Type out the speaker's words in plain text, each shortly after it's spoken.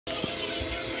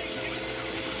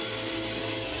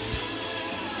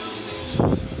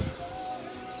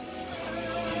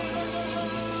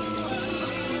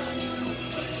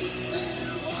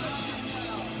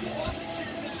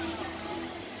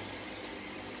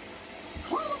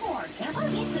our camper?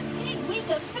 It's a big week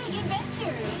of big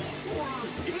adventures.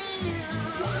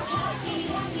 Happy,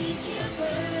 happy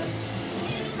camper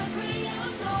in the great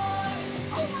outdoors.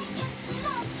 Oh, I just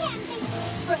love camping.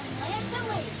 From land to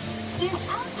lakes, there's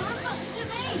outdoor fun to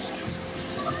make.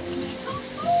 Let's make some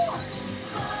s'mores.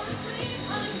 Fall asleep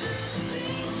under the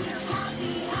trees. We're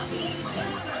happy, happy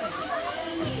campers.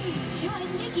 Join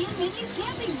Mickey and Minnie's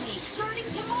Camping Week starting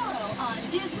tomorrow on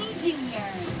Disney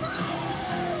Junior.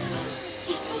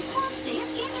 It's the first day of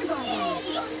kindergarten.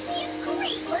 Yay! It's be a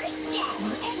great first day.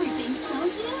 Where everything's so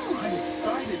new. I'm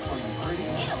excited for you, Marty.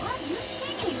 It'll have you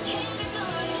singing.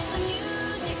 Kindergarten, the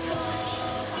musical.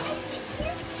 That's the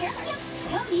future. Yep,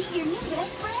 come meet your new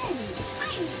best friends.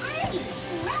 I'm Ernie,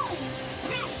 Rose,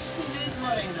 Fresh. Miss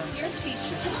Moreno, your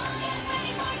teacher. Come on, get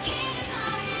ready for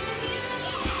Kindergarten, the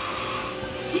musical.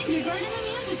 Kindergarten, the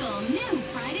musical, new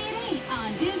Friday at 8 on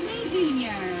Disney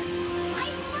Junior.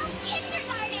 I love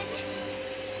kindergarten.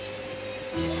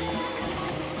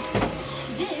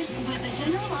 This was a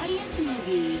general audience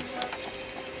movie.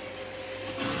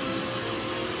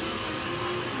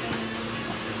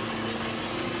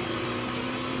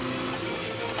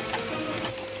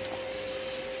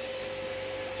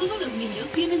 Todos los niños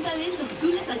tienen talento. Tú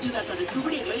les ayudas a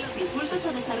descubrirlo y los impulsas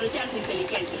a desarrollar su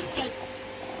inteligencia.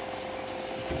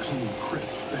 A clean,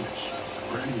 crisp finish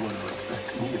for anyone who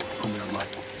expects more from their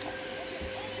life.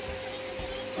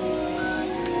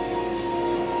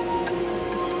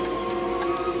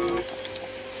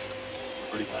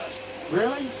 Pretty fast.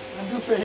 Really?